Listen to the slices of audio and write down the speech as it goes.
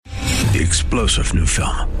The explosive new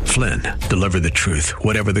film, Flynn, Deliver the Truth,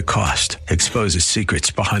 Whatever the Cost, exposes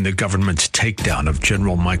secrets behind the government's takedown of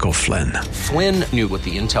General Michael Flynn. Flynn knew what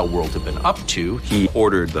the intel world had been up to. He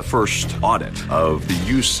ordered the first audit of the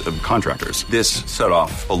use of contractors. This set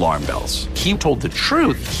off alarm bells. He told the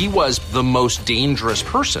truth. He was the most dangerous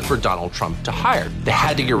person for Donald Trump to hire. They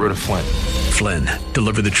had to get rid of Flynn. Flynn,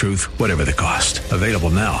 Deliver the Truth, Whatever the Cost. Available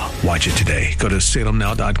now. Watch it today. Go to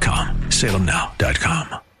salemnow.com.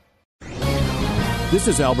 salemnow.com. This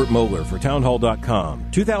is Albert Mohler for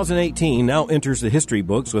townhall.com. 2018 now enters the history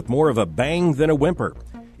books with more of a bang than a whimper.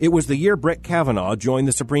 It was the year Brett Kavanaugh joined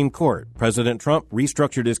the Supreme Court. President Trump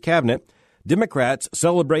restructured his cabinet. Democrats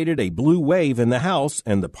celebrated a blue wave in the House,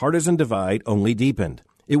 and the partisan divide only deepened.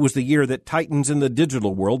 It was the year that titans in the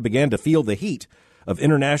digital world began to feel the heat of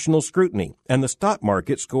international scrutiny, and the stock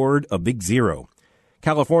market scored a big zero.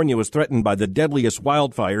 California was threatened by the deadliest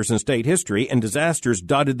wildfires in state history, and disasters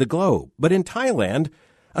dotted the globe. But in Thailand,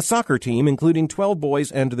 a soccer team, including 12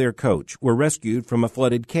 boys and their coach, were rescued from a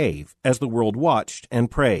flooded cave as the world watched and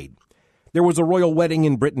prayed. There was a royal wedding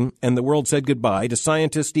in Britain, and the world said goodbye to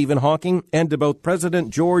scientist Stephen Hawking and to both President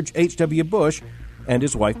George H.W. Bush and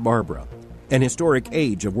his wife Barbara. An historic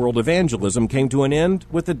age of world evangelism came to an end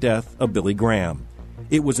with the death of Billy Graham.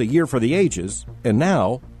 It was a year for the ages, and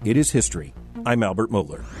now it is history. I'm Albert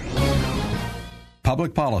Mohler.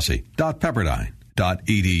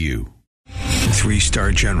 Publicpolicy.pepperdine.edu.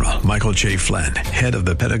 3-star General Michael J. Flynn, head of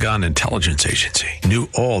the Pentagon Intelligence Agency, knew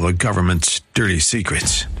all the government's dirty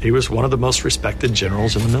secrets. He was one of the most respected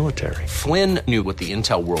generals in the military. Flynn knew what the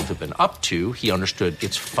intel world had been up to. He understood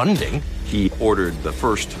its funding. He ordered the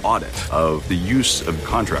first audit of the use of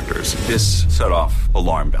contractors. This set off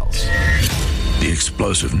alarm bells. The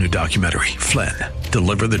explosive new documentary, Flynn,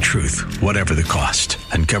 Deliver the Truth, Whatever the Cost,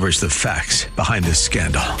 uncovers the facts behind this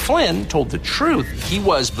scandal. Flynn told the truth. He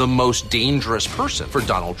was the most dangerous person for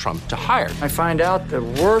Donald Trump to hire. I find out the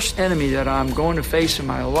worst enemy that I'm going to face in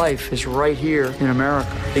my life is right here in America.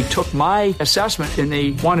 They took my assessment and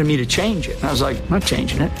they wanted me to change it. And I was like, I'm not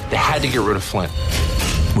changing it. They had to get rid of Flynn.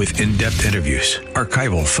 With in-depth interviews,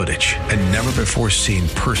 archival footage, and never-before-seen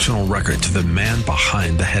personal records of the man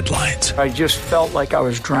behind the headlines. I just felt like I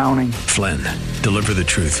was drowning. Flynn, Deliver the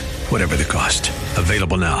Truth, Whatever the Cost.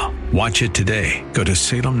 Available now. Watch it today. Go to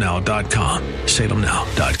salemnow.com.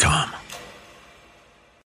 salemnow.com.